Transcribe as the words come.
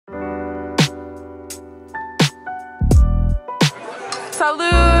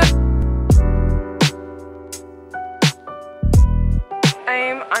Salud!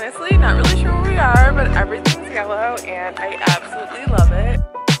 I'm honestly not really sure where we are, but everything's yellow and I absolutely love it.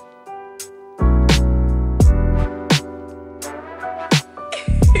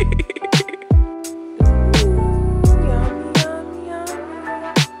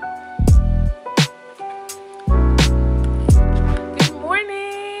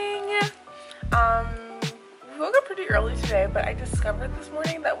 Early today, but I discovered this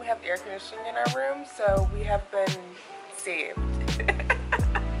morning that we have air conditioning in our room, so we have been saved.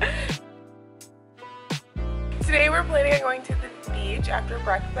 Today we're planning on going to the beach after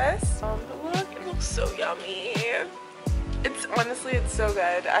breakfast. But look, it looks so yummy. It's honestly, it's so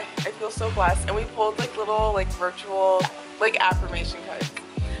good. I feel so blessed, and we pulled like little like virtual like affirmation cards.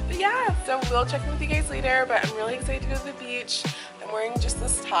 But yeah, so we'll check in with you guys later, but I'm really excited to go to the beach. I'm wearing just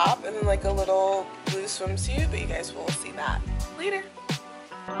this top and then like a little blue swimsuit, but you guys will see that later.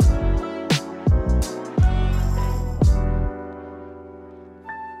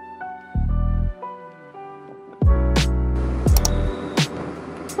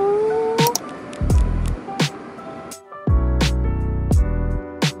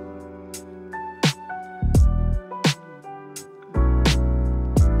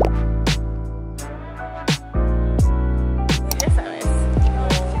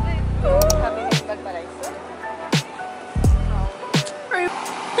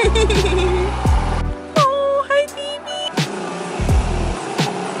 Oh, hi baby.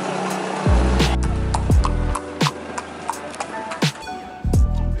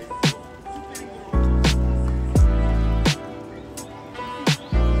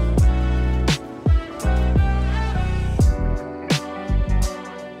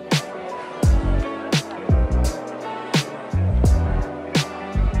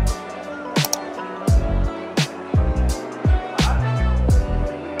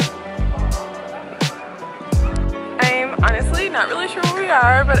 Honestly, not really sure where we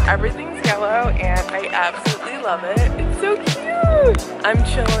are, but everything's yellow and I absolutely love it. It's so cute. I'm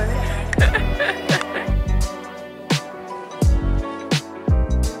chilling.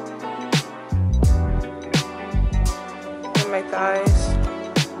 And my thighs.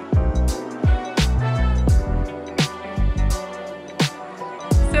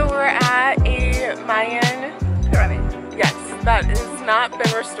 So we're at a Mayan pyramid. Yes, that has not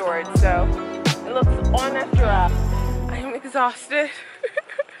been restored, so it looks all natural. I'm exhausted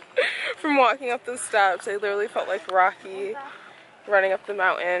from walking up those steps. I literally felt like Rocky running up the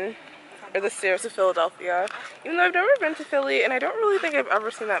mountain or the stairs of Philadelphia. Even though I've never been to Philly and I don't really think I've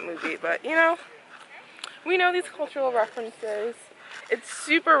ever seen that movie, but you know, we know these cultural references. It's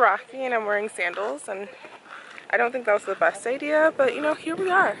super rocky and I'm wearing sandals and I don't think that was the best idea, but you know, here we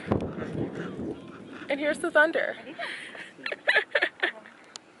are. And here's the thunder.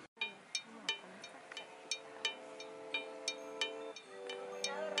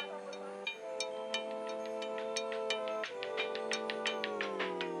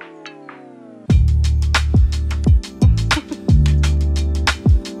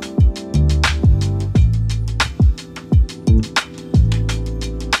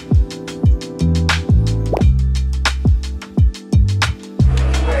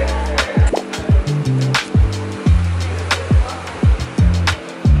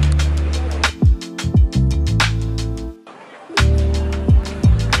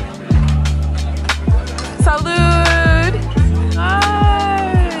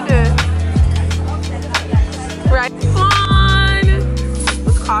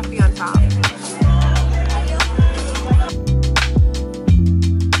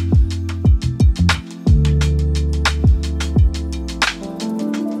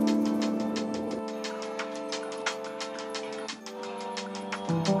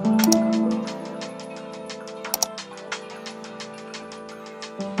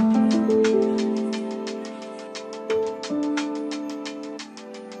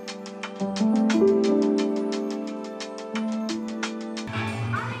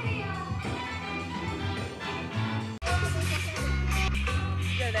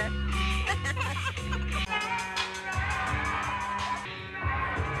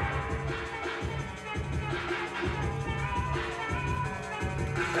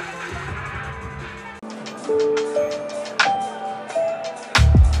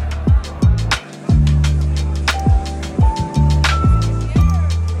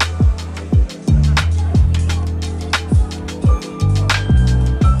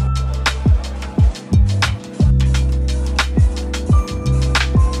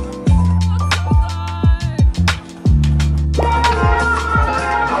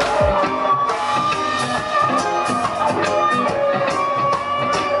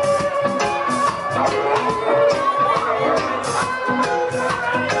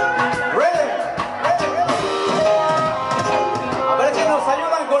 nos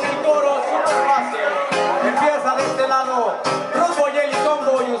ayudan con el coro, súper fácil. Empieza de este lado, Rumbo y el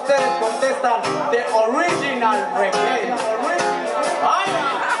combo, y ustedes contestan The Original Reggae. ¡Ay!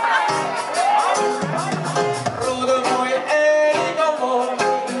 Rumbo y el combo,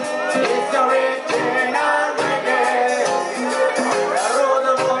 it's the original reggae.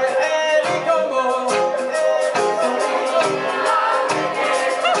 Rumbo y el combo,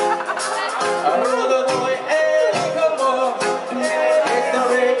 rumbo y el combo, it's the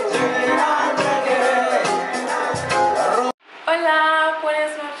original reggae. Hola,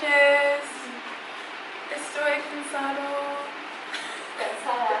 buenas noches. Estoy cansada.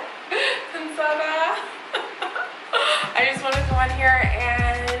 I just want to come on here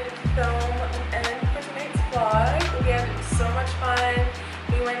and film an end for tonight's vlog. We had so much fun.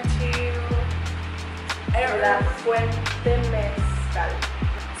 We went to, I don't know, Fuente Mezcal.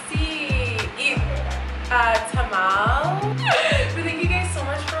 Sí, Izamal. So thank you guys so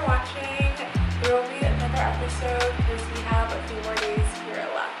much for watching. There will be another episode because we have a few more days here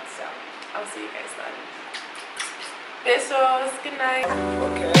left. So I'll see you guys then. Besos. Good night.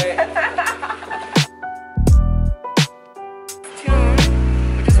 Okay.